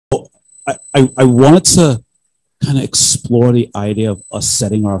I wanted to kind of explore the idea of us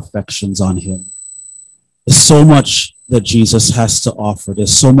setting our affections on him. There's so much that Jesus has to offer.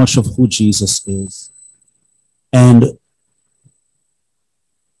 There's so much of who Jesus is. And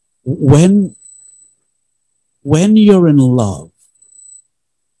when you're in love,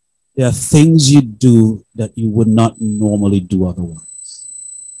 there are things you do that you would not normally do otherwise.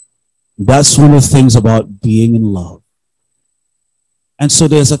 That's one of the things about being in love. And so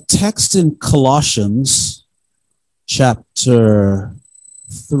there's a text in Colossians chapter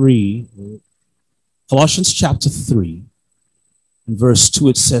 3. Colossians chapter 3, in verse 2,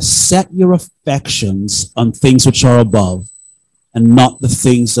 it says, set your affections on things which are above and not the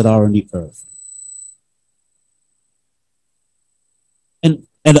things that are on the earth. And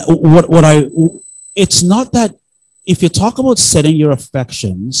it's not that if you talk about setting your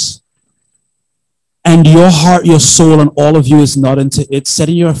affections and your heart, your soul, and all of you is not into it,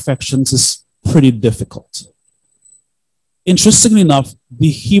 setting your affections is pretty difficult. Interestingly enough, the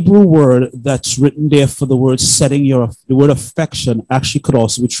Hebrew word that's written there for the word the word affection actually could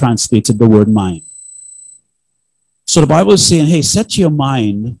also be translated the word mind. So the Bible is saying, hey, set your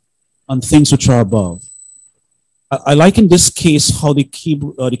mind on things which are above. I like in this case how the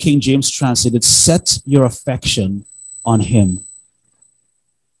King James translated, set your affection on him.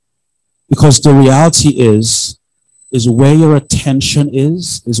 Because the reality is where your attention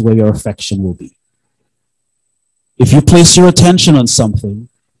is where your affection will be. If you place your attention on something,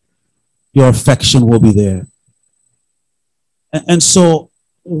 your affection will be there. And so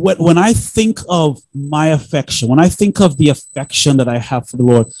when I think of my affection, when I think of the affection that I have for the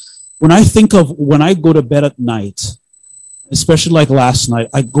Lord, when I think of when I go to bed at night, especially like last night,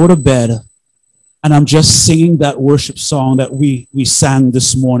 I go to bed and I'm just singing that worship song that we sang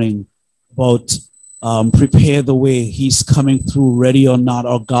this morning about prepare the way, he's coming through, ready or not,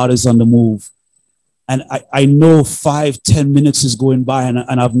 our God is on the move. And I know 5-10 minutes is going by and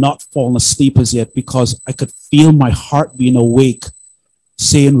I've not fallen asleep as yet because I could feel my heart being awake,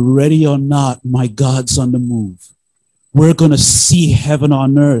 saying, ready or not, my God's on the move. We're going to see heaven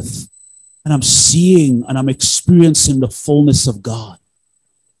on earth. And I'm seeing and I'm experiencing the fullness of God.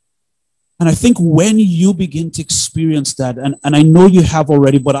 And I think when you begin to experience that, and I know you have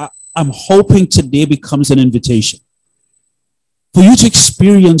already, but I'm hoping today becomes an invitation for you to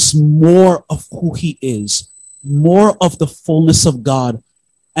experience more of who he is, more of the fullness of God,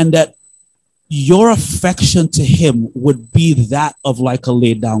 and that your affection to him would be that of like a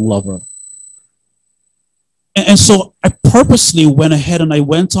laid down lover. And so I purposely went ahead and I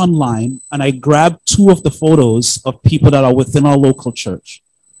went online and I grabbed 2 of the photos of people that are within our local church.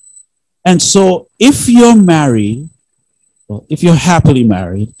 And so if you're married, well, if you're happily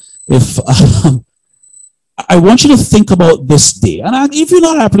married, I want you to think about this day. And if you're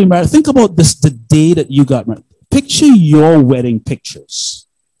not happily married, think about the day that you got married. Picture your wedding pictures.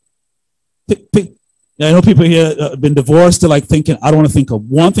 I know people here have been divorced. They're like thinking, I don't want to think of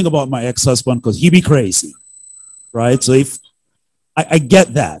one thing about my ex-husband because he be crazy. Right? So if I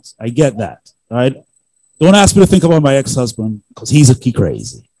get that. Right? Don't ask me to think about my ex-husband because he's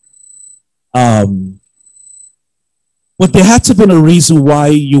crazy. But there had to have been a reason why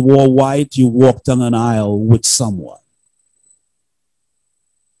you wore white, you walked down an aisle with someone.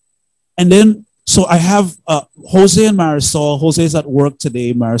 And then, so I have Jose and Marisol. Jose's at work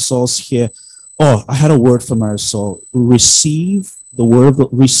today. Marisol's here. Oh, I had a word for Marisol. Receive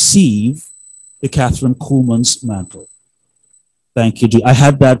the Catherine Kuhlman's mantle. Thank you, G. I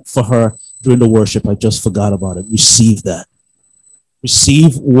had that for her during the worship. I just forgot about it. Receive that.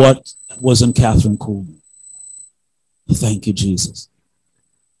 Receive what was in Catherine Kuhlman. Thank you, Jesus.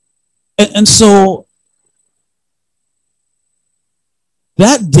 And so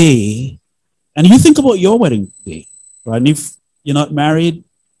that day, and you think about your wedding day, right? And if you're not married,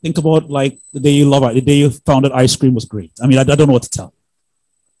 think about like the day you love it, the day you found that ice cream was great. I mean, I don't know what to tell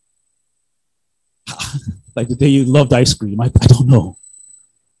you. Like the day you loved ice cream, I don't know.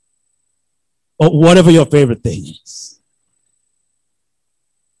 Or whatever your favorite thing is.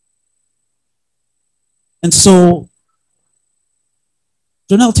 And so,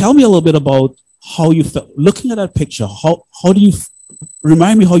 Janelle, tell me a little bit about how you felt. Looking at that picture, how do you,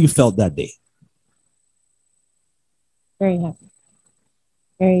 remind me how you felt that day. Very happy.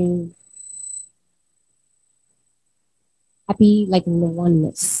 Very happy, like in the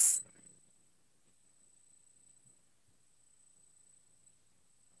oneness.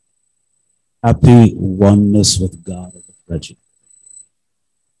 Happy oneness with God, Reggie.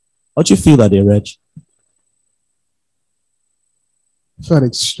 How'd you feel that day, Reg? I felt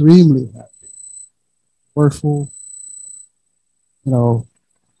extremely happy, joyful. You know,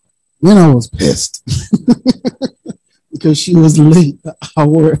 Then I was pissed because she was late, an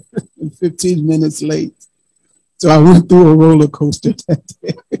hour and 15 minutes late. So I went through a roller coaster that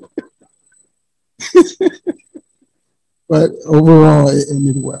day. But overall, it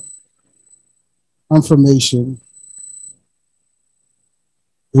ended well. Confirmation.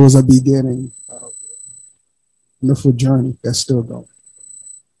 It was a beginning of a wonderful journey that's still going.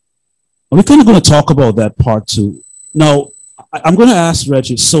 We're kind of going to talk about that part too. Now, I'm going to ask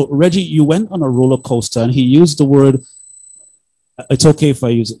Reggie. So, Reggie, you went on a roller coaster and he used the word, it's okay if I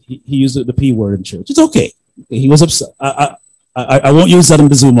use it. He used the P word in church. It's okay. He was upset. I won't use that in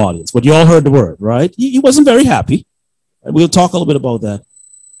the Zoom audience, but you all heard the word, right? He wasn't very happy. We'll talk a little bit about that.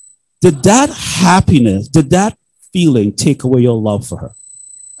 Did that happiness, did that feeling take away your love for her?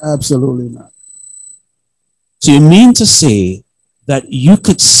 Absolutely not. So you mean to say that you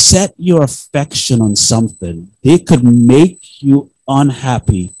could set your affection on something, they could make you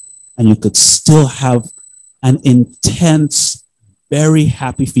unhappy, and you could still have an intense, very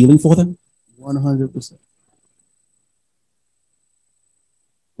happy feeling for them? 100%.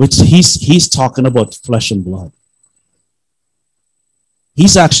 Which he's talking about flesh and blood.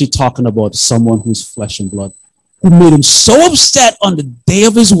 He's actually talking about someone who's flesh and blood, who made him so upset on the day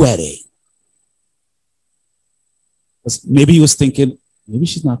of his wedding. Maybe he was thinking, maybe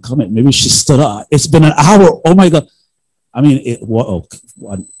she's not coming. Maybe she stood up. It's been an hour. Oh my God. I mean,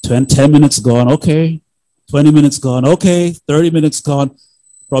 10 minutes gone. Okay. 20 minutes gone. Okay. 30 minutes gone.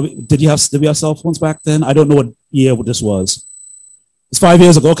 Probably. Did we have cell phones back then? I don't know what year this was. It's 5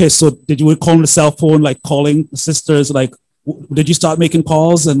 years ago. Okay. So did you call on the cell phone, like calling the sisters? Like, did you start making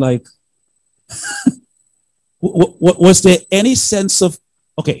calls and like, was there any sense of,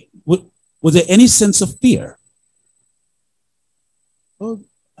 okay, was there any sense of fear? Well,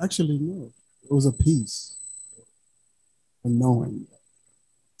 actually, no. It was a peace. And knowing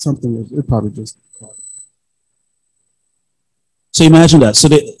something that it probably just. So imagine that.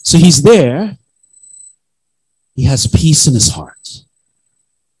 So he's there. He has peace in his heart.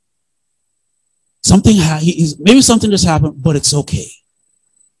 Maybe something just happened, but it's okay.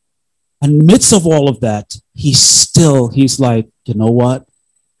 And in the midst of all of that, he's like, you know what?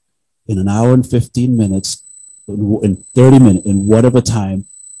 In an hour and 15 minutes, in 30 minutes, in whatever time,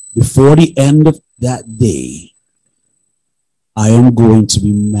 before the end of that day, I am going to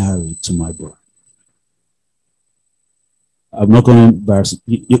be married to my bride. I'm not going to embarrass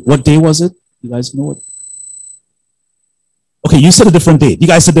you. What day was it? You guys know it? Okay, you said a different date. You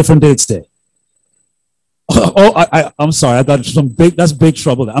guys said different dates there. I'm sorry. I got that's big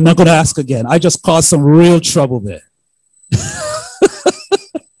trouble there. I'm not going to ask again. I just caused some real trouble there.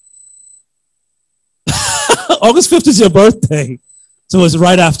 August 5th is your birthday. So it's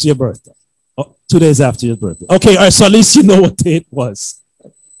right after your birthday. 2 days after your birthday. Okay, all right, so at least you know what day it was.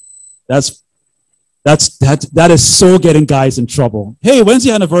 That is so getting guys in trouble. Hey, when's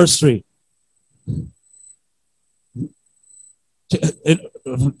your anniversary?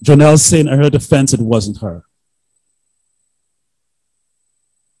 Janelle's saying in her defense it wasn't her.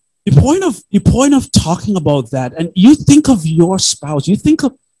 The point of talking about that, and you think of your spouse, you think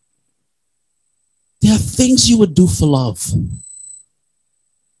of, there are things you would do for love.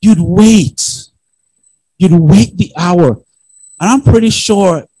 You'd wait the hour. And I'm pretty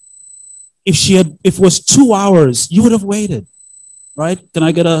sure if it was 2 hours, you would have waited, right? Can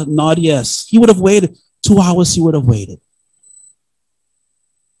I get a nod? Yes. He would have waited 2 hours. He would have waited.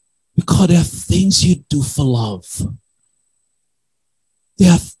 Because there are things you do for love.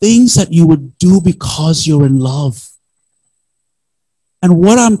 There are things that you would do because you're in love. And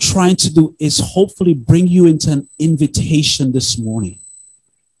what I'm trying to do is hopefully bring you into an invitation this morning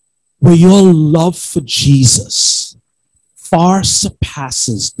where your love for Jesus far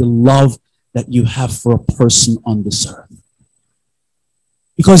surpasses the love that you have for a person on this earth.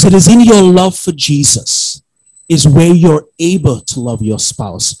 Because it is in your love for Jesus is where you're able to love your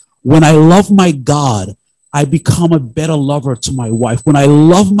spouse. When I love my God, I become a better lover to my wife. When I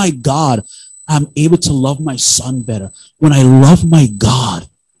love my God, I'm able to love my son better. When I love my God,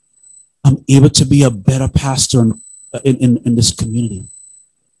 I'm able to be a better pastor in this community.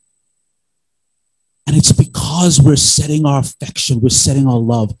 And it's because we're setting our affection, we're setting our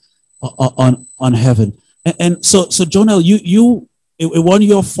love on heaven. And so Jonelle, it wasn't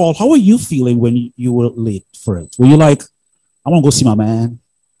your fault. How were you feeling when you were late for it? Were you like, I want to go see my man?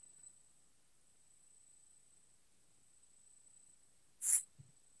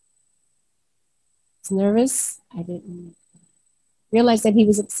 Nervous. I didn't realize that he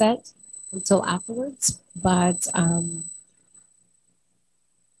was upset until afterwards, but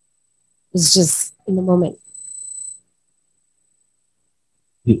it's just in the moment.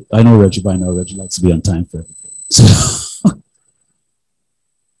 I know Reggie by now. Reggie likes to be on time for everything. So,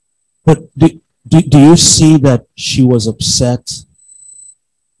 but do you see that she was upset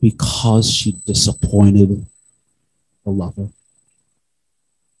because she disappointed the lover?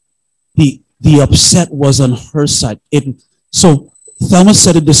 The upset was on her side. So Thelma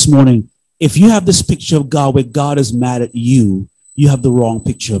said it this morning. If you have this picture of God where God is mad at you, you have the wrong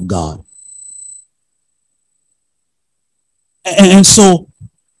picture of God. And so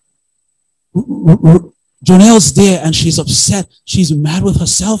Jonelle's there and she's upset. She's mad with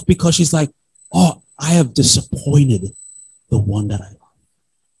herself because she's like, oh, I have disappointed the one that I love.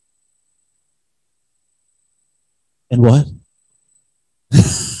 And what?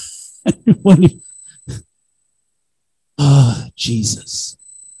 Jesus.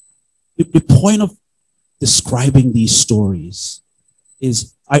 The point of describing these stories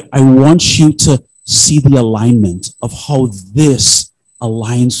is I want you to see the alignment of how this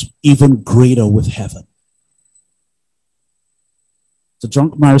aligns even greater with heaven. The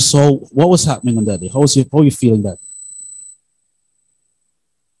drunk Marisol, what was happening on that day? How are you feeling that?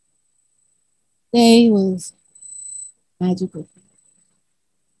 Day was magical.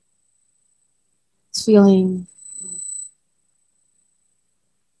 It's feeling.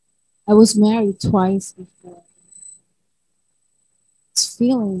 I was married twice before. It's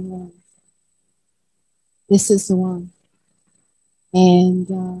feeling this is the one. And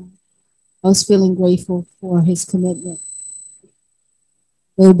I was feeling grateful for his commitment.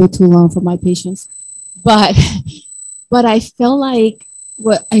 A little bit too long for my patience. But I felt like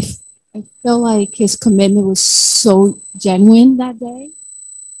I felt like his commitment was so genuine that day.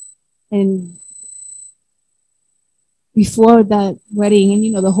 And before that wedding,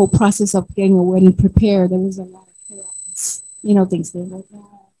 and the whole process of getting a wedding prepared, there was a lot of chaos, things like that.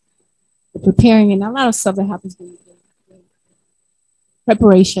 The preparing and a lot of stuff that happens in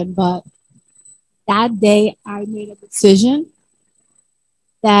preparation. But that day, I made a decision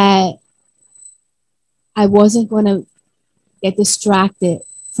that I wasn't going to get distracted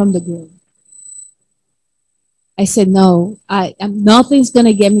from the groom. I said, no, nothing's going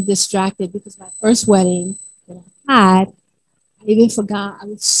to get me distracted, because my first wedding that I had, I even forgot. I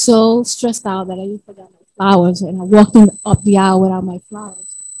was so stressed out that I even forgot my flowers, and I walked up the aisle without my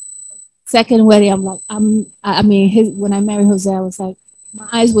flowers. Second wedding, I'm like, when I married Jose, I was like, my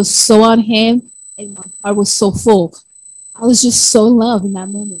eyes were so on him and my heart was so full. I was just so in love in that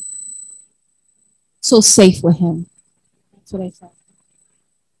moment. So safe with him. That's what I felt.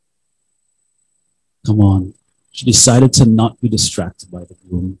 Come on. She decided to not be distracted by the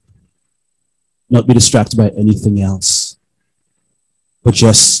groom, not be distracted by anything else, but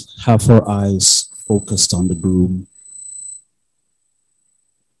just have her eyes focused on the groom.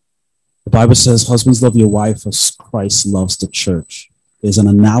 The Bible says, husbands, love your wife as Christ loves the church. There's an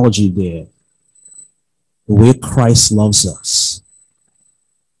analogy there. The way Christ loves us,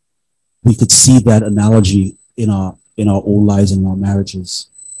 we could see that analogy in our own lives and in our marriages.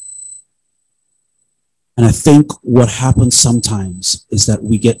 And I think what happens sometimes is that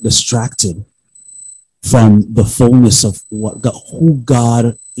we get distracted from the fullness of who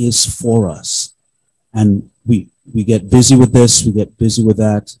God is for us. And we get busy with this, we get busy with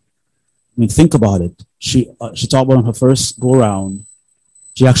that. I mean, think about it. She talked about on her first go around,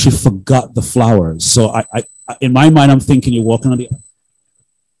 she actually forgot the flowers. So I in my mind, I'm thinking you're walking on the,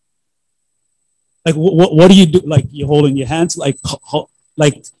 like, what do you do? Like, you're holding your hands, like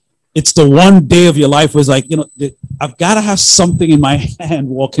it's the one day of your life where it's like, I've got to have something in my hand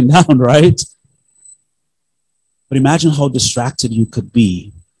walking down, right? But imagine how distracted you could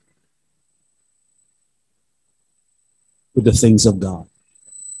be with the things of God.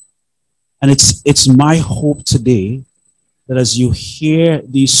 And it's my hope today that as you hear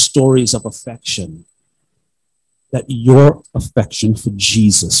these stories of affection, that your affection for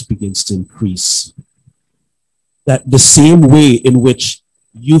Jesus begins to increase. That the same way in which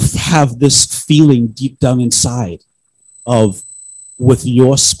you have this feeling deep down inside of with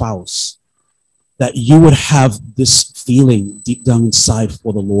your spouse, that you would have this feeling deep down inside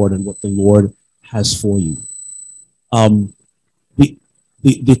for the Lord and what the Lord has for you.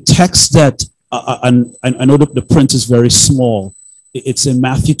 The text that, and I know that the print is very small. It's in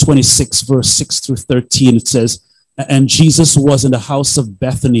Matthew 26, verse 6 through 13. It says, and Jesus was in the house of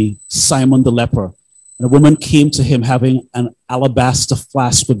Bethany, Simon the leper. And a woman came to him having an alabaster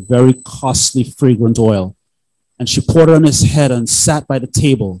flask with very costly fragrant oil. And she poured it on his head and sat by the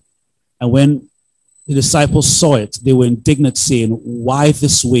table. And when the disciples saw it, they were indignant, saying, why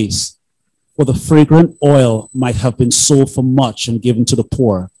this waste? For the fragrant oil might have been sold for much and given to the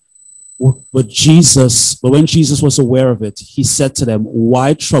poor. But when Jesus was aware of it, he said to them,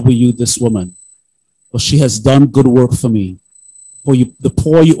 "Why trouble you this woman? For she has done good work for me. For you, the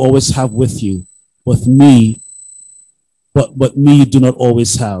poor you always have with you, but me you do not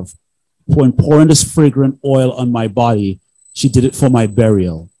always have. For in pouring this fragrant oil on my body, she did it for my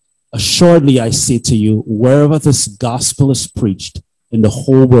burial. Assuredly, I say to you, wherever this gospel is preached in the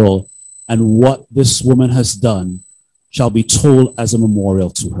whole world, and what this woman has done shall be told as a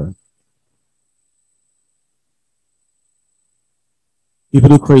memorial to her." People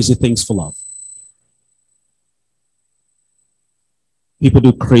do crazy things for love. People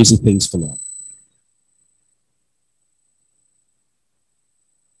do crazy things for love.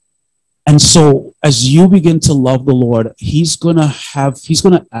 And so as you begin to love the Lord, he's going to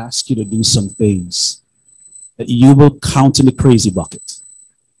ask you to do some things that you will count in the crazy bucket.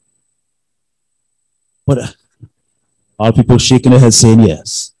 But a lot of people shaking their heads saying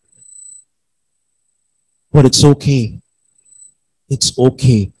yes. But it's okay. It's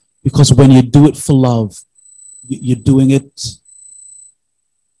okay. Because when you do it for love, you're doing it.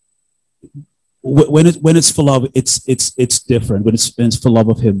 When it's for love, it's different. When it's for love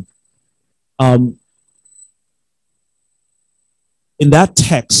of him. In that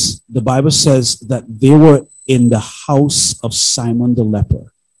text, the Bible says that they were in the house of Simon the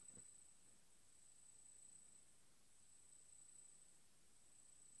leper.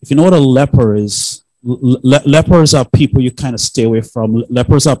 If you know what a leper is, lepers are people you kind of stay away from.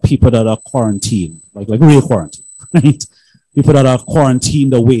 Lepers are people that are quarantined, like real quarantine, right? People that are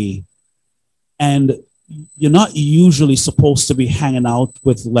quarantined away. And you're not usually supposed to be hanging out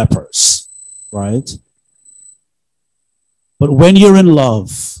with lepers, right? But when you're in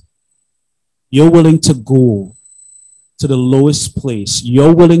love, you're willing to go to the lowest place.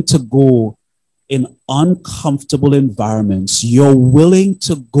 You're willing to go in uncomfortable environments. You're willing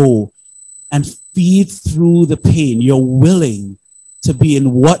to go and feed through the pain. You're willing to be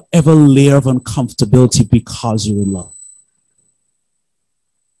in whatever layer of uncomfortability because you're in love.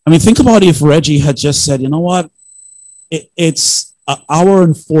 I mean, think about if Reggie had just said, you know what? It's an hour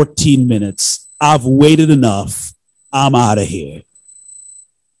and 14 minutes. I've waited enough. I'm out of here.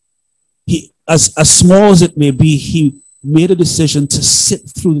 He, as small as it may be, he made a decision to sit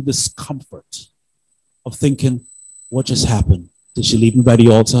through the discomfort of thinking, what just happened? Did she leave me by the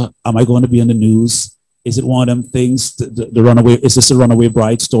altar? Am I going to be in the news? Is it one of them things, the runaway? Is this a runaway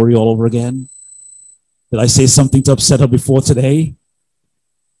bride story all over again? Did I say something to upset her before today?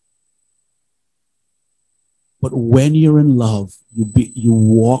 But when you're in love, you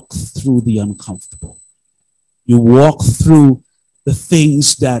walk through the uncomfortable. You walk through the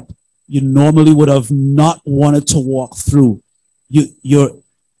things that you normally would have not wanted to walk through.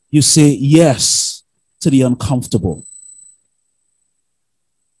 You say yes to the uncomfortable.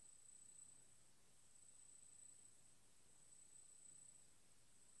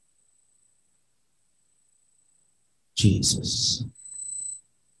 Jesus.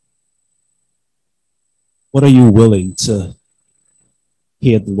 What are you willing to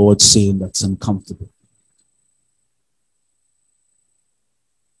hear the Lord saying that's uncomfortable?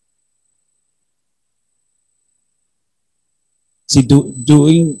 See,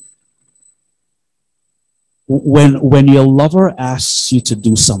 when your lover asks you to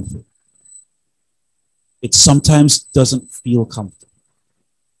do something, it sometimes doesn't feel comfortable.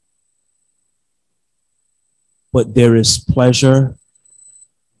 But there is pleasure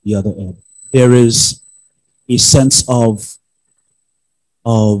the other end. There is a sense of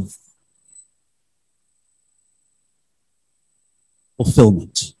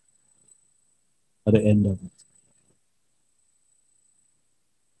fulfillment at the end of it.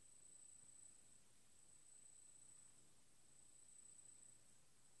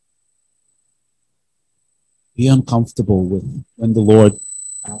 Be uncomfortable with when the Lord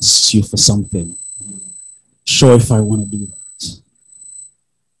asks you for something. Sure, if I want to do that.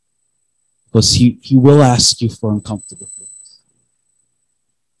 Because he will ask you for uncomfortable things.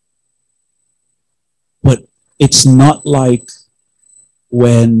 But it's not like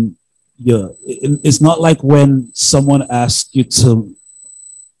when it's not like when someone asks you to,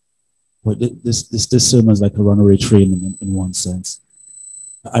 well, this sermon is like a runaway train in one sense.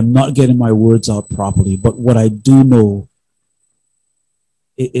 I'm not getting my words out properly, but what I do know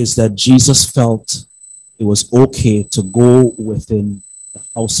is that Jesus felt it was okay to go within the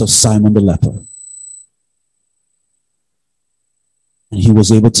house of Simon the leper. And he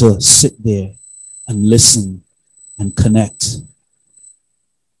was able to sit there and listen and connect.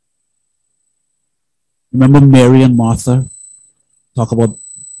 Remember Mary and Martha? Talk about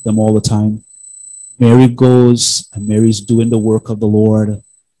them all the time. Mary goes and Mary's doing the work of the Lord.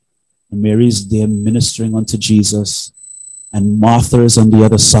 And Mary is there ministering unto Jesus. And Martha is on the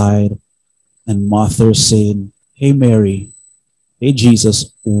other side. And Martha is saying, hey, Mary, hey,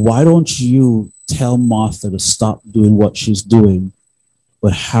 Jesus, why don't you tell Martha to stop doing what she's doing,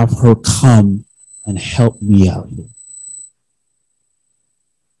 but have her come and help me out here?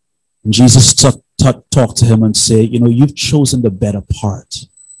 And Jesus talked to him and said, you know, you've chosen the better part.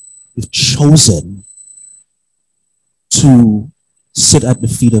 You've chosen to sit at the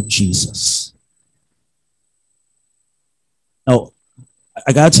feet of Jesus. Now,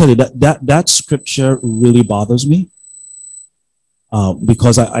 I gotta tell you that scripture really bothers me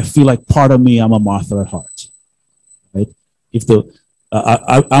because I feel like part of me, I'm a Martha at heart, right? If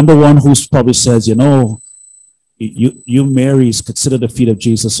I'm the one who's probably says, you know, you Marys could sit at the feet of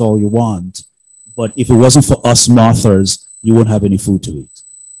Jesus all you want, but if it wasn't for us Marthas, you wouldn't have any food to eat.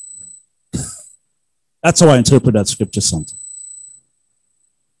 That's how I interpret that scripture sometimes.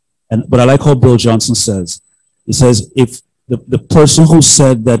 But I like how Bill Johnson says. He says, if the person who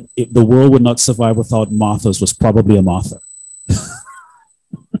said that the world would not survive without Marthas was probably a Martha.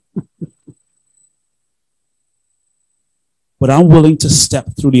 But I'm willing to step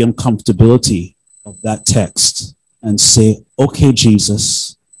through the uncomfortability of that text and say, okay,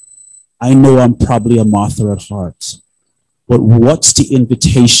 Jesus, I know I'm probably a Martha at heart, but what's the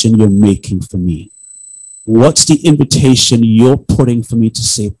invitation you're making for me? What's the invitation you're putting for me to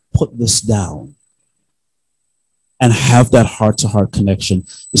say, put this down and have that heart-to-heart connection?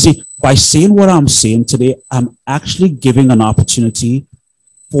 You see, by saying what I'm saying today, I'm actually giving an opportunity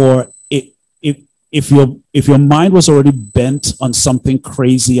for it. If your mind was already bent on something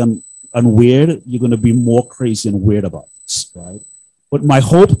crazy and weird, you're going to be more crazy and weird about this, right? But my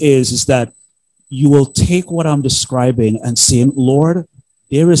hope is that you will take what I'm describing and saying, Lord,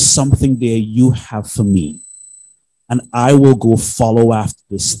 there is something there you have for me, and I will go follow after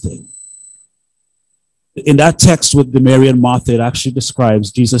this thing. In that text with the Mary and Martha, it actually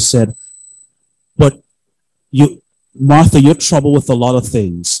describes, Jesus said, but Martha, you're troubled with a lot of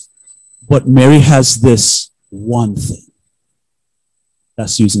things, but Mary has this one thing.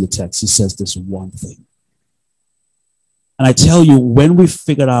 That's using the text. He says this one thing. And I tell you, when we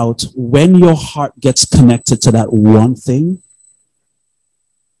figured out, when your heart gets connected to that one thing,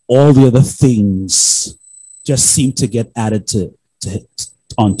 all the other things just seem to get added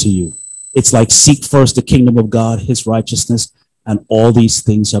onto you. It's like, seek first the kingdom of God, his righteousness, and all these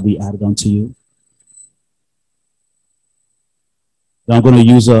things shall be added unto you. Now I'm going to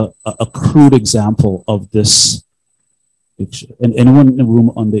use a crude example of this picture. And anyone in the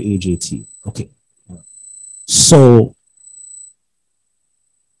room under age 18? Okay. So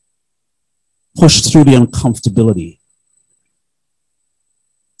push through the uncomfortability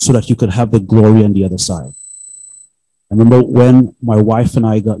so that you could have the glory on the other side. I remember when my wife and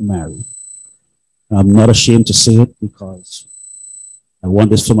I got married. And I'm not ashamed to say it because I want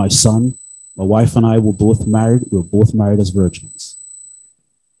this for my son. My wife and I were both married. We were both married as virgins.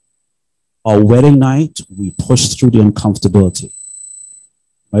 Our wedding night, we pushed through the uncomfortability.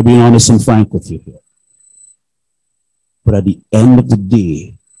 I'm being honest and frank with you here. But at the end of the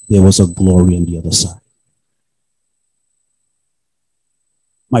day, there was a glory on the other side.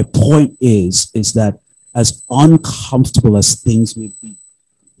 My point is that as uncomfortable as things may be,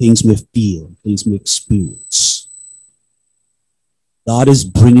 things may feel, things may experience, God is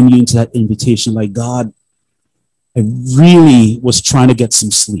bringing you into that invitation like, God, I really was trying to get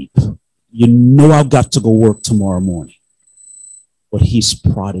some sleep. You know I've got to go work tomorrow morning. But he's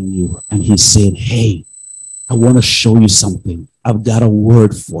prodding you and he's saying, hey, I want to show you something. I've got a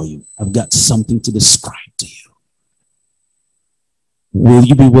word for you. I've got something to describe to you. Will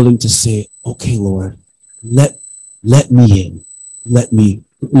you be willing to say, okay, Lord, let me in.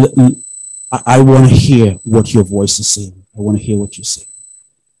 I want to hear what your voice is saying. I want to hear what you're saying.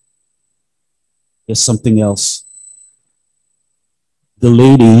 There's something else. The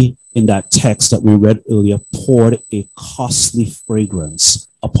lady in that text that we read earlier poured a costly fragrance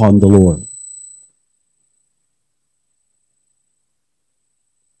upon the Lord.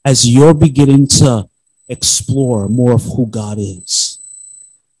 As you're beginning to explore more of who God is,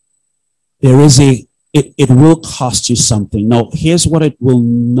 it will cost you something. Now, here's what it will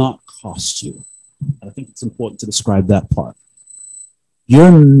not cost you. I think it's important to describe that part.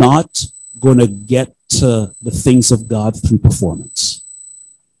 You're not going to get to the things of God through performance.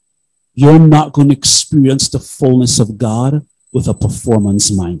 You're not going to experience the fullness of God with a performance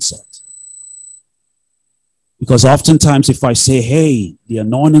mindset. Because oftentimes if I say, hey, the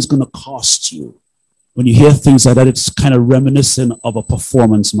anointing is going to cost you, when you hear things like that, it's kind of reminiscent of a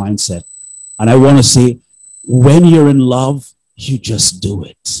performance mindset. And I want to say, when you're in love, you just do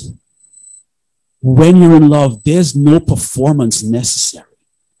it. when you're in love, there's no performance necessary.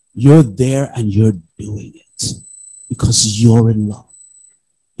 You're there and you're doing it because you're in love.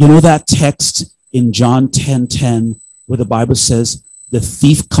 You know that text in John 10:10 where the Bible says, the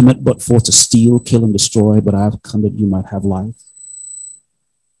thief cometh but for to steal, kill, and destroy, but I have come that you might have life.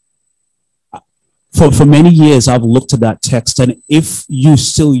 For many years, I've looked at that text, and if you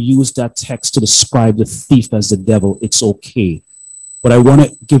still use that text to describe the thief as the devil, it's okay. But I want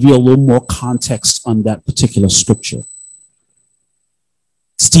to give you a little more context on that particular scripture.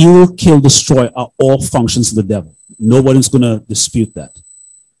 Steal, kill, destroy are all functions of the devil. Nobody's going to dispute that.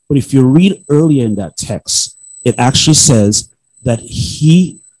 But if you read earlier in that text, it actually says that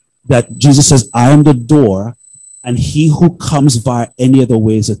Jesus says, I am the door, and he who comes via any other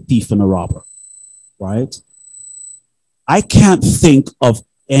way is a thief and a robber. Right? I can't think of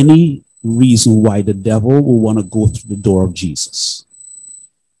any reason why the devil will want to go through the door of Jesus.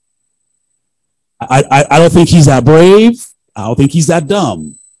 I don't think he's that brave. I don't think he's that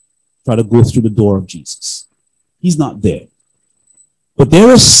dumb. Try to go through the door of Jesus. He's not there. But there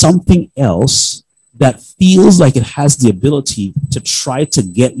is something else that feels like it has the ability to try to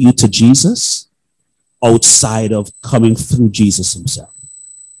get you to Jesus outside of coming through Jesus himself.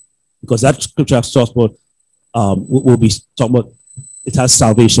 Because that scripture talks about, we'll be talking about, it has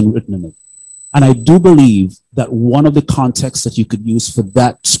salvation written in it. And I do believe that one of the contexts that you could use for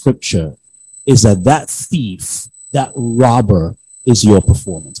that scripture is that thief, that robber is your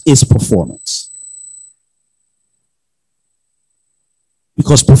performance, is performance.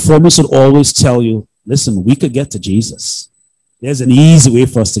 Because performance would always tell you, listen, we could get to Jesus. There's an easy way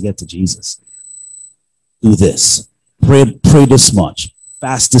for us to get to Jesus. Do this, pray this much.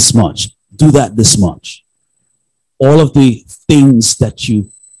 Fast this much, do that this much. All of the things that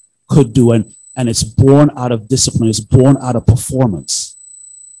you could do, and it's born out of discipline, it's born out of performance.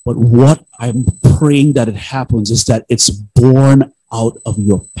 But what I'm praying that it happens is that it's born out of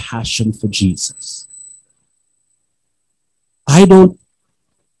your passion for Jesus. I don't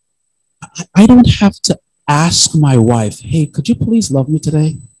have to ask my wife, hey, could you please love me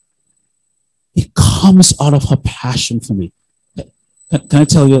today? It comes out of her passion for me. Can I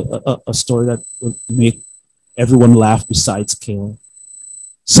tell you a story that will make everyone laugh besides Kayla?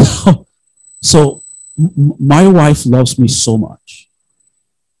 So my wife loves me so much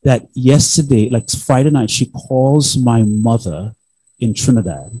that yesterday, like Friday night, she calls my mother in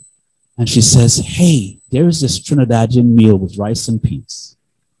Trinidad and she says, hey, there is this Trinidadian meal with rice and peas.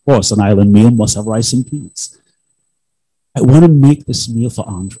 Of course, an island meal must have rice and peas. I want to make this meal for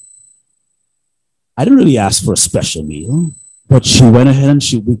Andrae. I didn't really ask for a special meal. But she went ahead and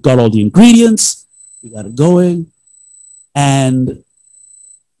we got all the ingredients, we got it going. And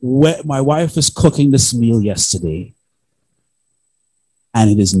my wife is cooking this meal yesterday, and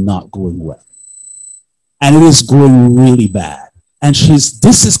it is not going well. And it is going really bad. And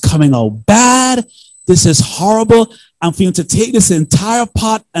this is coming out bad. This is horrible. I'm feeling to take this entire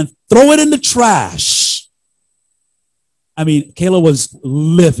pot and throw it in the trash. I mean, Kayla was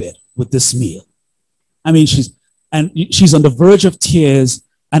livid with this meal. I mean, she's on the verge of tears,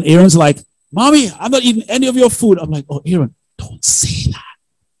 and Aaron's like, Mommy, I'm not eating any of your food. I'm like, oh, Aaron, don't say that.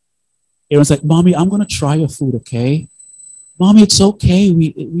 Aaron's like, Mommy, I'm going to try your food, okay? Mommy, it's okay.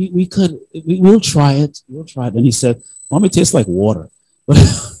 We'll try it. We'll try it. And he said, Mommy, it tastes like water.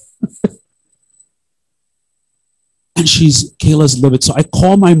 And Kayla's livid. So I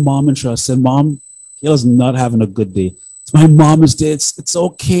called my mom and I said, Mom, Kayla's not having a good day. My mom is dead. It's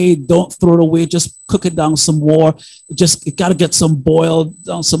okay. Don't throw it away. Just cook it down some more. It got to get some boiled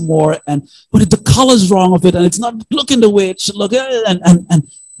down some more. But the color's wrong of it, and it's not looking the way it should look. And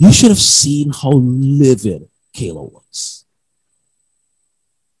you should have seen how livid Kayla was.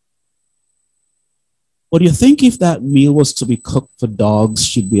 What do you think if that meal was to be cooked for dogs,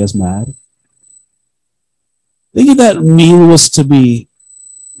 she'd be as mad? Think if that meal was to be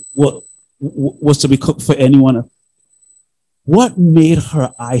cooked for anyone else? What made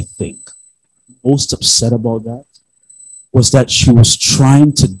her, I think, most upset about that was that she was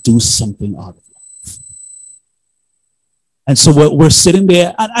trying to do something out of love. And so we're sitting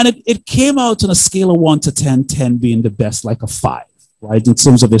there, and it came out on a scale of 1 to 10, 10 being the best, like a 5, right, in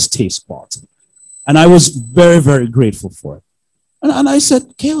terms of its taste buds. And I was very, very grateful for it. And I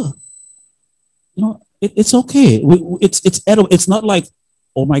said, Kayla, it's okay. It's edible. It's not like,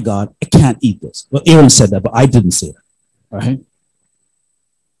 oh my God, I can't eat this. Well, Aaron said that, but I didn't say that. Right?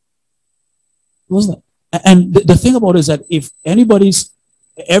 What was that? And the thing about it is that if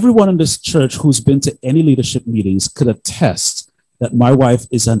everyone in this church who's been to any leadership meetings could attest that my wife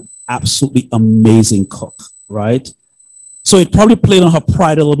is an absolutely amazing cook, right? So it probably played on her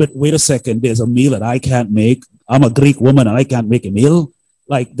pride a little bit. Wait a second, there's a meal that I can't make. I'm a Greek woman and I can't make a meal.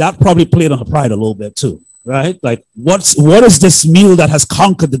 Like that probably played on her pride a little bit too, right? Like what is this meal that has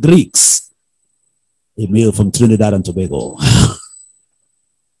conquered the Greeks? A meal from Trinidad and Tobago.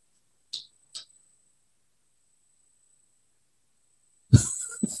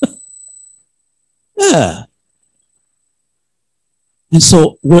 Yeah. And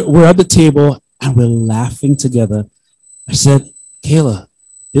so we're at the table and we're laughing together. I said, Kayla,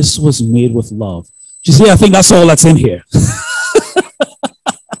 this was made with love. She said, yeah, I think that's all that's in here.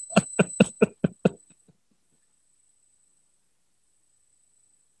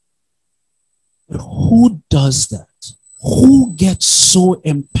 Who does that? Who gets so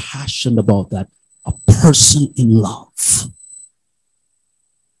impassioned about that? A person in love.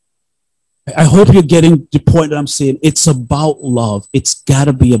 I hope you're getting the point that I'm saying. It's about love. It's got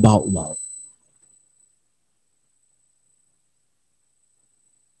to be about love.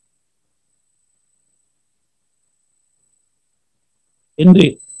 In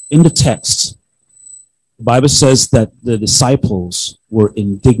the text, the Bible says that the disciples were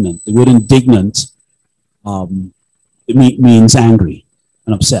indignant. The word indignant means angry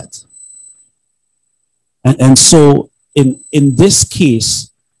and upset. And so in this case,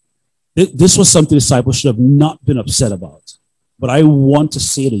 this was something disciples should have not been upset about. But I want to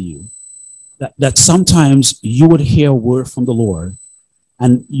say to you that sometimes you would hear a word from the Lord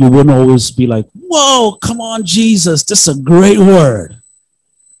and you wouldn't always be like, whoa, come on, Jesus, this is a great word.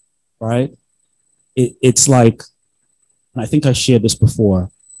 Right? It's like, and I think I shared this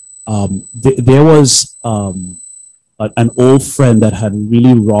before, there was an old friend that had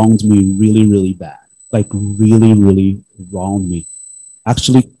really wronged me really, really bad. Like really, really wronged me.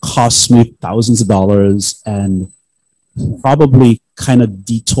 Actually cost me thousands of dollars and probably kind of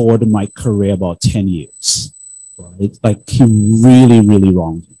detoured my career about 10 years. Right? Like he really, really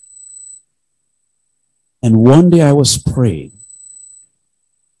wronged me. And one day I was praying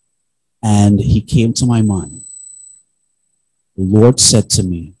and he came to my mind. The Lord said to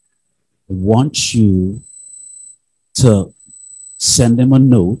me, I want you to send him a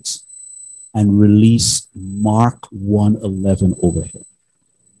note and release Mark 1:11 over him.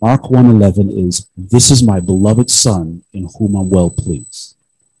 Mark 1:11 is, this is my beloved son in whom I'm well pleased.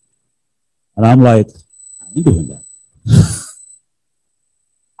 And I'm like, I ain't doing that.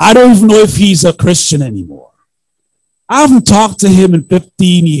 I don't even know if he's a Christian anymore. I haven't talked to him in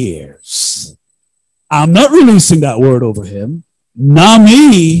 15 years. I'm not releasing that word over him. Not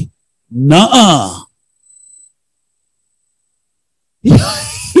me. Nuh-uh.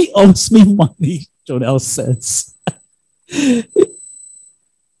 He owes me money, Jonelle says.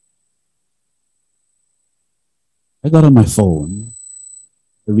 I got on my phone,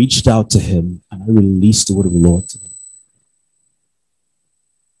 I reached out to him, and I released the word of the Lord to him.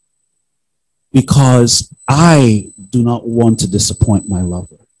 Because I do not want to disappoint my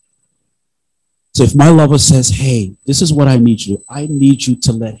lover. So if my lover says, hey, this is what I need you to do, I need you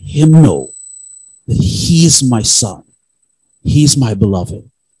to let him know that he's my son. He's my beloved.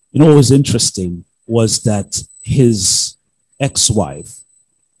 You know what was interesting was that his ex-wife,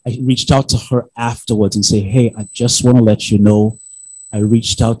 I reached out to her afterwards and say, hey, I just want to let you know I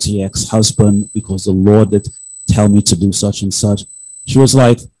reached out to your ex-husband because the Lord did tell me to do such and such. She was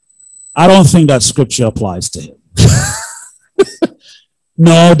like, I don't think that scripture applies to him.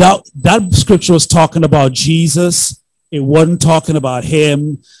 No, that scripture was talking about Jesus. It wasn't talking about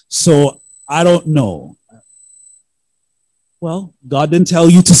him. So I don't know. Well, God didn't tell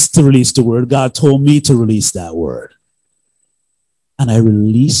you to release the word. God told me to release that word. And I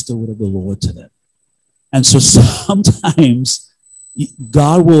released the word of the Lord to them. And so sometimes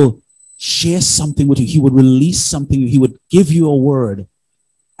God will share something with you. He would release something. He would give you a word.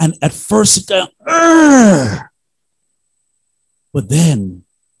 And at first, it's kind of, but then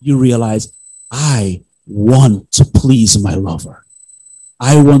you realize, I want to please my lover.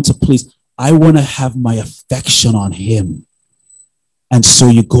 I want to have my affection on him. And so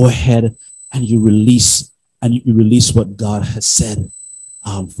you go ahead and you release what God has said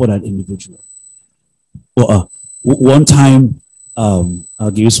for that individual. Well, one time,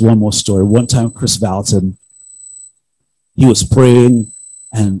 I'll give you one more story. One time, Chris Valton, he was praying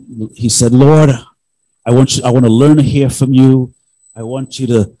and he said, Lord, I want to learn to hear from you. I want you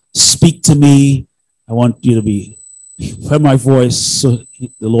to speak to me. I want you to hear my voice. So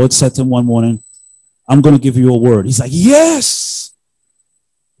the Lord said to him one morning, I'm going to give you a word. He's like, yes,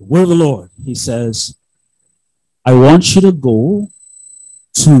 the word of the Lord. He says, I want you to go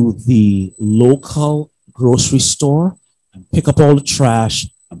to the local grocery store and pick up all the trash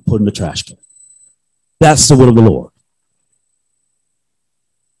and put in the trash can. That's the word of the Lord.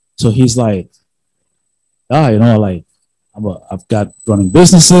 So he's like, like, I've got running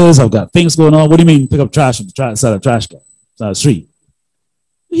businesses. I've got things going on. What do you mean pick up trash on the side of the trash can, side of the street?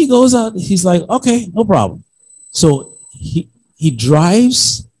 He goes out. He's like, okay, no problem. So he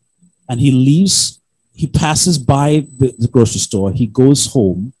drives and he leaves. He passes by the grocery store. He goes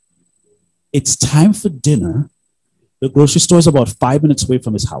home. It's time for dinner. The grocery store is about 5 minutes away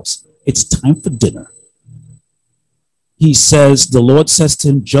from his house. It's time for dinner. He says, the Lord says to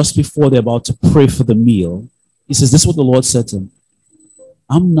him just before they're about to pray for the meal, he says, this is what the Lord said to him.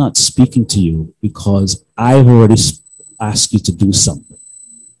 I'm not speaking to you because I've already asked you to do something.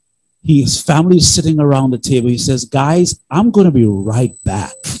 His family is sitting around the table. He says, guys, I'm going to be right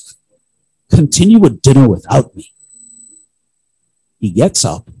back. Continue with dinner without me. He gets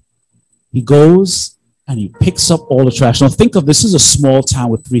up. He goes and he picks up all the trash. Now think of this is a small town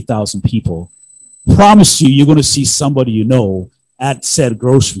with 3,000 people. Promise you, you're going to see somebody you know at said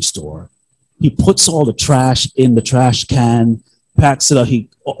grocery store. He puts all the trash in the trash can, packs it up,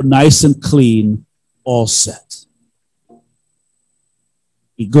 nice and clean, all set.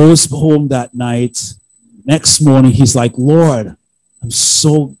 He goes home that night. Next morning, he's like, Lord, I'm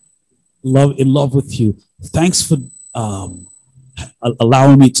so in love with you. Thanks for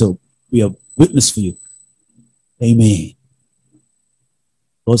allowing me to be a witness for you. Amen.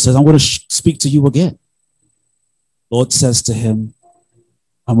 Lord says, I'm going to speak to you again. Lord says to him,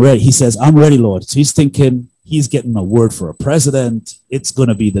 I'm ready. He says, I'm ready, Lord. So he's thinking he's getting a word for a president. It's going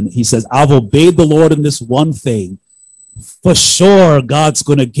to be he says, I've obeyed the Lord in this one thing. For sure, God's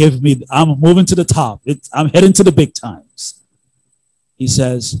going to give me, I'm moving to the top. I'm heading to the big times. He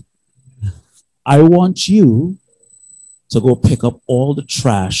says, I want you to go pick up all the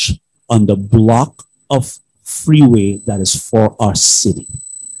trash on the block of freeway that is for our city.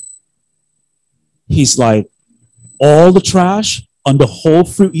 He's like, all the trash on the whole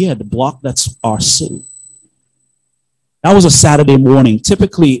freeway, yeah, the block that's our city. That was a Saturday morning.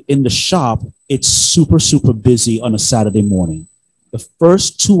 Typically in the shop, it's super, super busy on a Saturday morning. The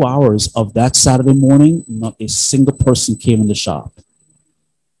first 2 hours of that Saturday morning, not a single person came in the shop.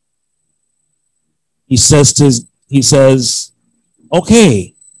 He says,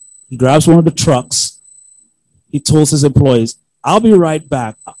 okay. He grabs one of the trucks. He tells his employees, I'll be right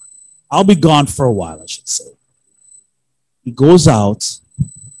back. I'll be gone for a while, I should say. He goes out.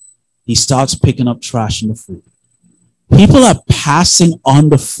 He starts picking up trash in the freeway. People are passing on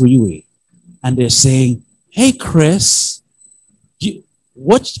the freeway and they're saying, hey, Chris,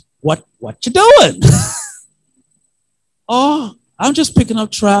 what you doing? Oh, I'm just picking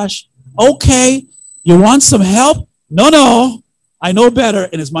up trash. Okay. You want some help? No. I know better.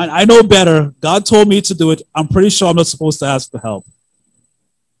 In his mind, I know better. God told me to do it. I'm pretty sure I'm not supposed to ask for help.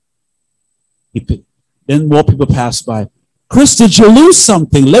 Then more people pass by. Chris, did you lose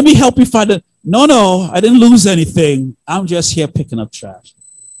something? Let me help you find it. No, I didn't lose anything. I'm just here picking up trash.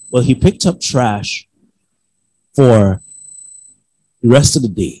 Well, he picked up trash for the rest of the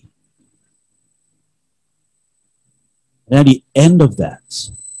day. And at the end of that,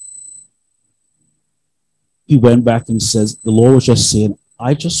 he went back and says, the Lord was just saying,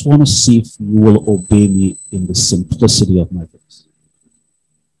 I just want to see if you will obey me in the simplicity of my voice.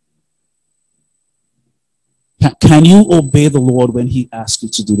 Can you obey the Lord when he asks you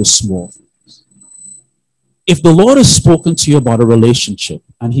to do the small things? If the Lord has spoken to you about a relationship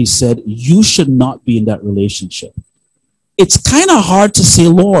and he said you should not be in that relationship, it's kind of hard to say,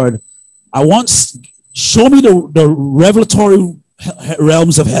 Lord, show me the revelatory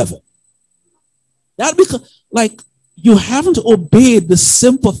realms of heaven. That because, you haven't obeyed the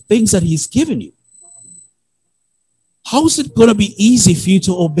simple things that he's given you. How is it going to be easy for you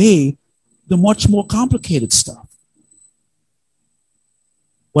to obey the much more complicated stuff?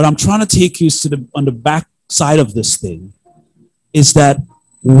 What I'm trying to take you to on the back side of this thing is that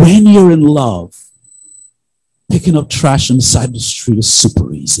when you're in love, picking up trash on the side of the street is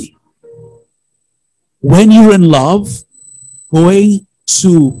super easy. When you're in love, going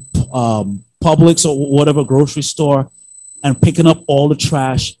to Publix or whatever grocery store and picking up all the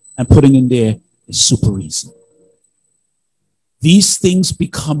trash and putting in there is super easy. These things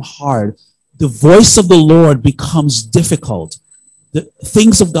become hard. The voice of the Lord becomes difficult. The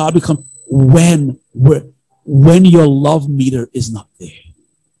things of God become when your love meter is not there.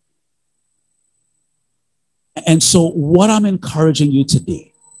 And so what I'm encouraging you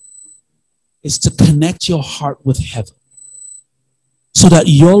today is to connect your heart with heaven so that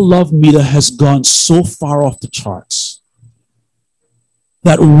your love meter has gone so far off the charts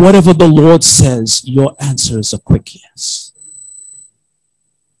that whatever the Lord says, your answer is a quick yes.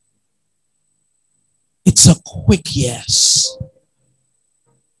 It's a quick yes.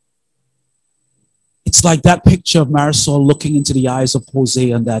 It's like that picture of Marisol looking into the eyes of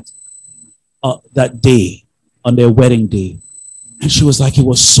Jose on that day, on their wedding day. And she was like, it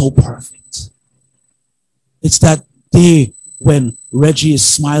was so perfect. It's that day when Reggie is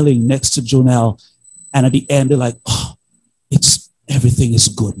smiling next to Jonelle, and at the end they're like, oh, everything is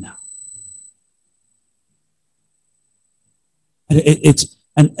good now. And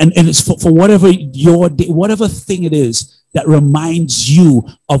it's for whatever whatever thing it is that reminds you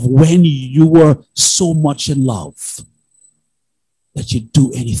of when you were so much in love that you'd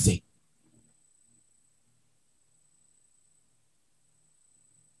do anything.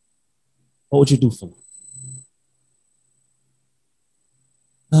 What would you do for love?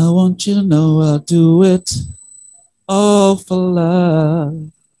 I want you to know I'll do it all for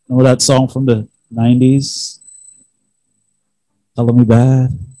love. Know that song from the 90s? Color Me Bad.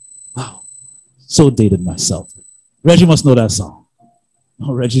 Wow. So dated myself. Reggie must know that song.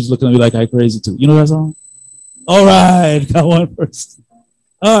 Oh, Reggie's looking at me like I'm crazy too. You know that song? All right. Got one first.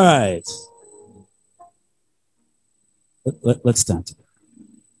 All right. Let's stand together.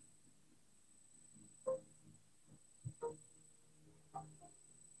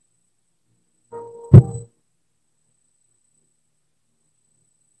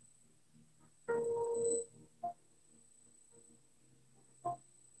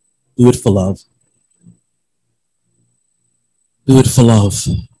 Do it for love. Do it for love.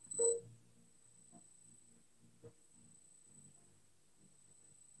 It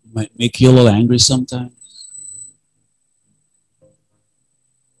might make you a little angry sometimes.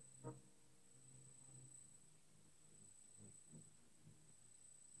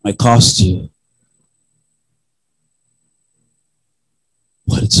 Might cost you.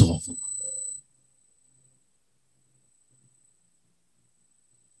 But it's all for love.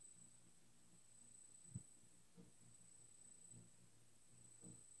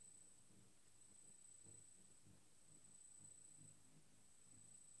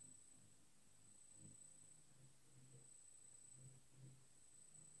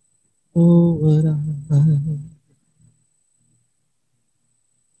 Oh, what I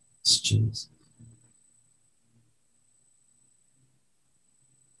it's Jesus.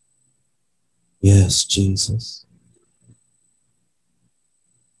 Yes, Jesus.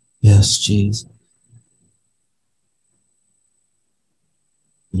 Yes, Jesus.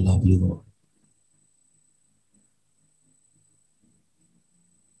 We love you, Lord.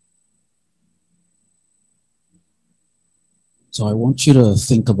 So I want you to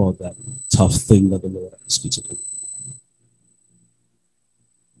think about that tough thing that the Lord asked you to do.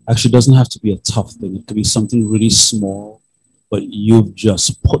 Actually, it doesn't have to be a tough thing. It could be something really small, but you've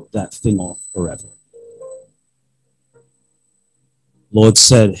just put that thing off forever. Lord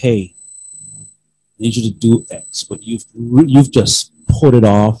said, hey, I need you to do X, but you've just put it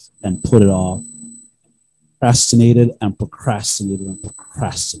off and put it off, procrastinated and procrastinated and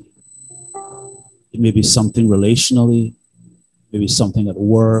procrastinated. It may be something relationally, maybe something at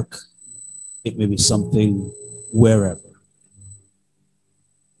work, it may be something wherever.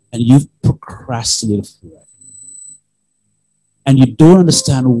 And you've procrastinated forever. And you don't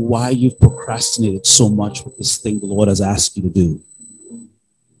understand why you've procrastinated so much with this thing the Lord has asked you to do.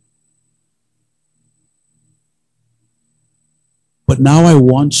 But now I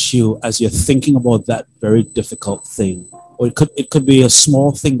want you, as you're thinking about that very difficult thing, or it could be a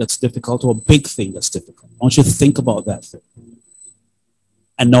small thing that's difficult or a big thing that's difficult. I want you to think about that thing.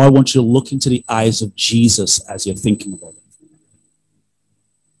 And now I want you to look into the eyes of Jesus as you're thinking about it.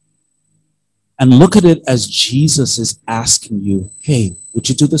 And look at it as Jesus is asking you, hey, would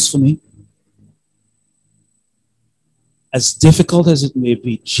you do this for me? As difficult as it may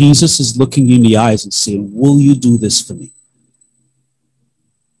be, Jesus is looking you in the eyes and saying, will you do this for me?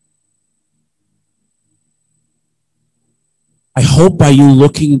 I hope by you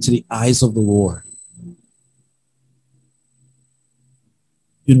looking into the eyes of the Lord,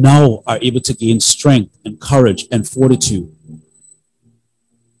 you now are able to gain strength and courage and fortitude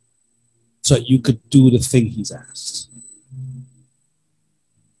so that you could do the thing he's asked.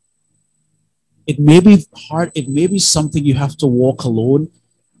 It may be hard. It may be something you have to walk alone.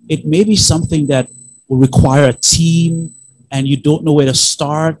 It may be something that will require a team and you don't know where to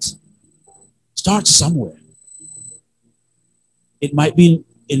start. Start somewhere. It might be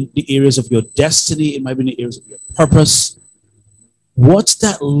in the areas of your destiny. It might be in the areas of your purpose. What's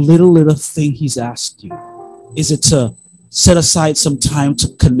that little thing he's asked you? Is it to set aside some time to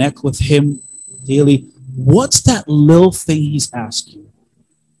connect with him daily? What's that little thing he's asked you?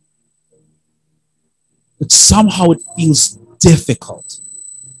 But somehow it feels difficult.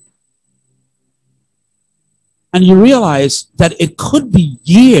 And you realize that it could be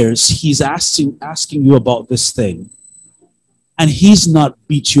years he's asking you about this thing, and he's not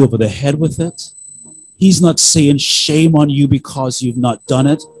beat you over the head with it. He's not saying shame on you because you've not done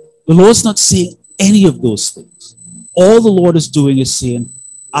it. The Lord's not saying any of those things. All the Lord is doing is saying,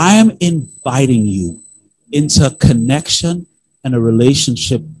 I am inviting you into a connection and a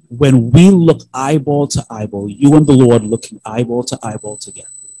relationship when we look eyeball to eyeball, you and the Lord looking eyeball to eyeball together.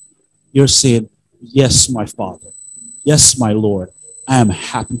 You're saying, yes, my Father. Yes, my Lord. I am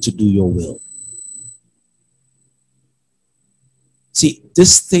happy to do your will. See,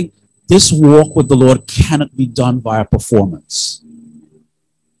 this walk with the Lord cannot be done via performance.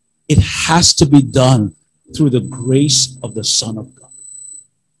 It has to be done through the grace of the Son of God.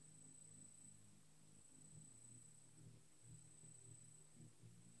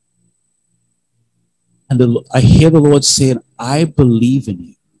 And I hear the Lord saying, I believe in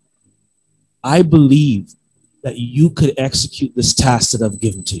you. I believe that you could execute this task that I've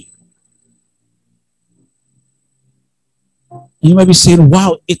given to you. And you might be saying,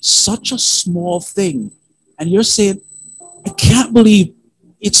 wow, it's such a small thing. And you're saying, I can't believe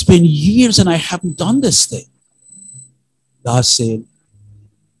it's been years and I haven't done this thing. God's saying,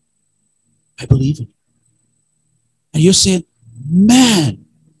 I believe in you. And you're saying, man,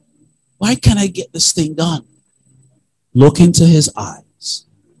 why can't I get this thing done? Look into his eyes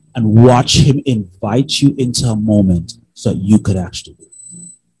and watch him invite you into a moment so that you could actually do it.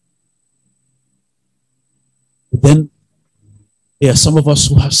 But then there are some of us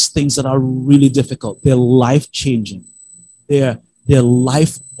who have things that are really difficult. They're life-changing. They're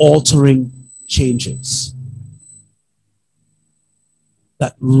life-altering changes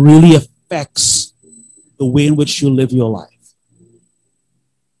that really affects the way in which you live your life.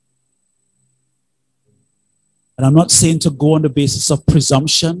 And I'm not saying to go on the basis of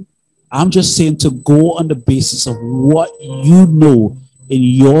presumption. I'm just saying to go on the basis of what you know in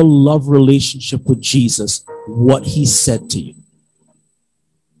your love relationship with Jesus, what he said to you.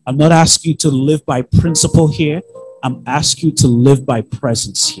 I'm not asking you to live by principle here. I'm asking you to live by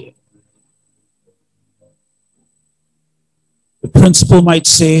presence here. The principle might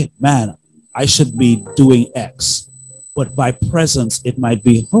say, man, I should be doing X. But by presence, it might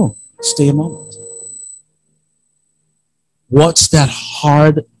be, oh, stay a moment. What's that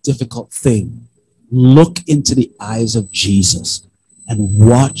hard, difficult thing? Look into the eyes of Jesus and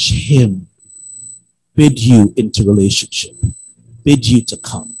watch him bid you into relationship, bid you to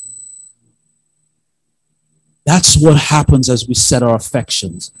come. That's what happens as we set our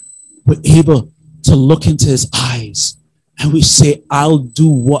affections. We're able to look into his eyes and we say, I'll do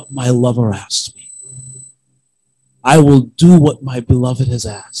what my lover asked me. I will do what my beloved has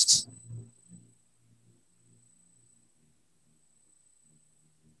asked.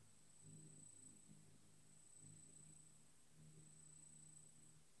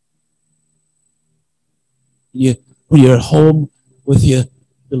 When you're at home with your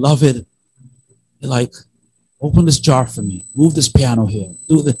beloved, you're like, open this jar for me. Move this piano here.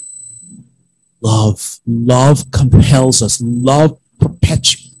 Do the love compels us. Love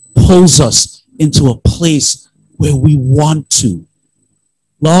pulls us into a place where we want to.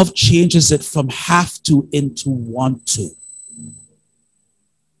 Love changes it from have to into want to.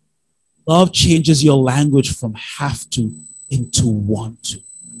 Love changes your language from have to into want to.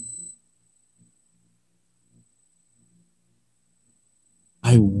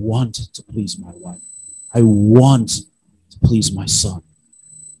 I want to please my wife. I want to please my son.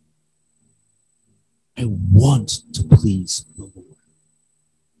 I want to please the Lord.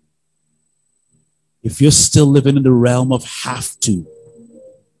 If you're still living in the realm of have to,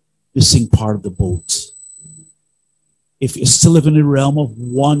 missing part of the boat. If you're still living in the realm of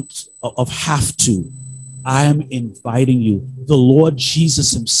want, of have to, I am inviting you. The Lord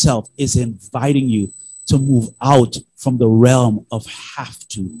Jesus himself is inviting you to move out from the realm of have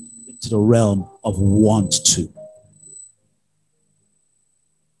to into the realm of want to.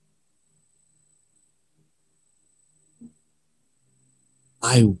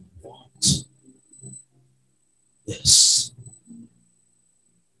 I want this.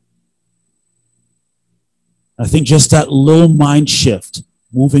 I think just that little mind shift,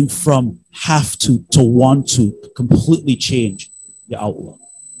 moving from have to want to completely change your outlook.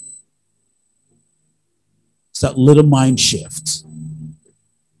 It's that little mind shift.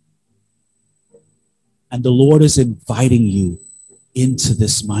 And the Lord is inviting you into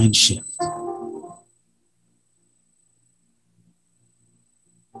this mind shift.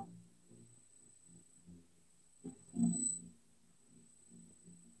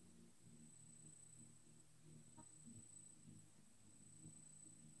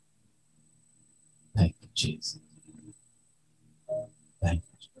 Thank you. Jesus. Thank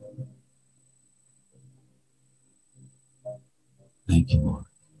you. Thank you, Lord.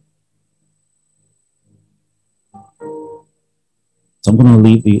 So I'm going to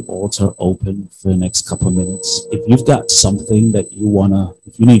leave the altar open for the next couple of minutes. If you've got something that you want to,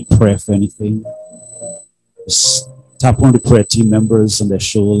 if you need prayer for anything, just tap one of the prayer team members on their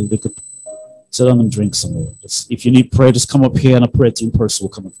shoulder. They could sit down and drink some more. If you need prayer, just come up here and a prayer team person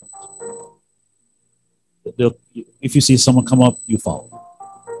will come in front. If you see someone come up, you follow.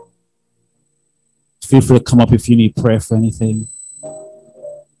 Feel free to come up if you need prayer for anything.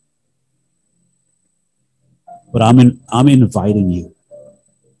 But I'm inviting you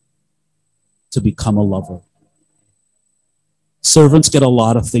to become a lover. Servants get a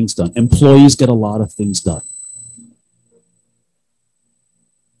lot of things done. Employees get a lot of things done.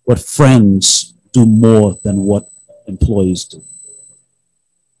 But friends do more than what employees do.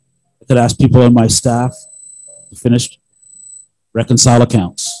 I could ask people on my staff to finish, reconcile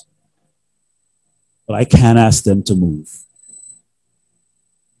accounts, but I can't ask them to move.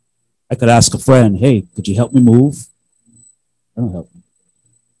 I could ask a friend, hey, could you help me move? I don't help me.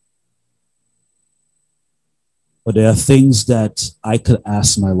 But there are things that I could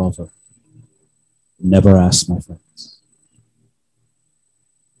ask my lover, never ask my friends.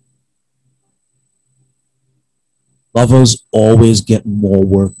 Lovers always get more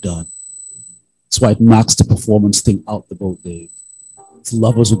work done. That's why it knocks the performance thing out the boat, Dave. It's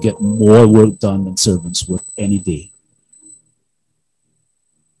lovers will get more work done than servants would any day.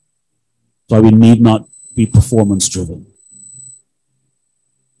 So we need not be performance driven.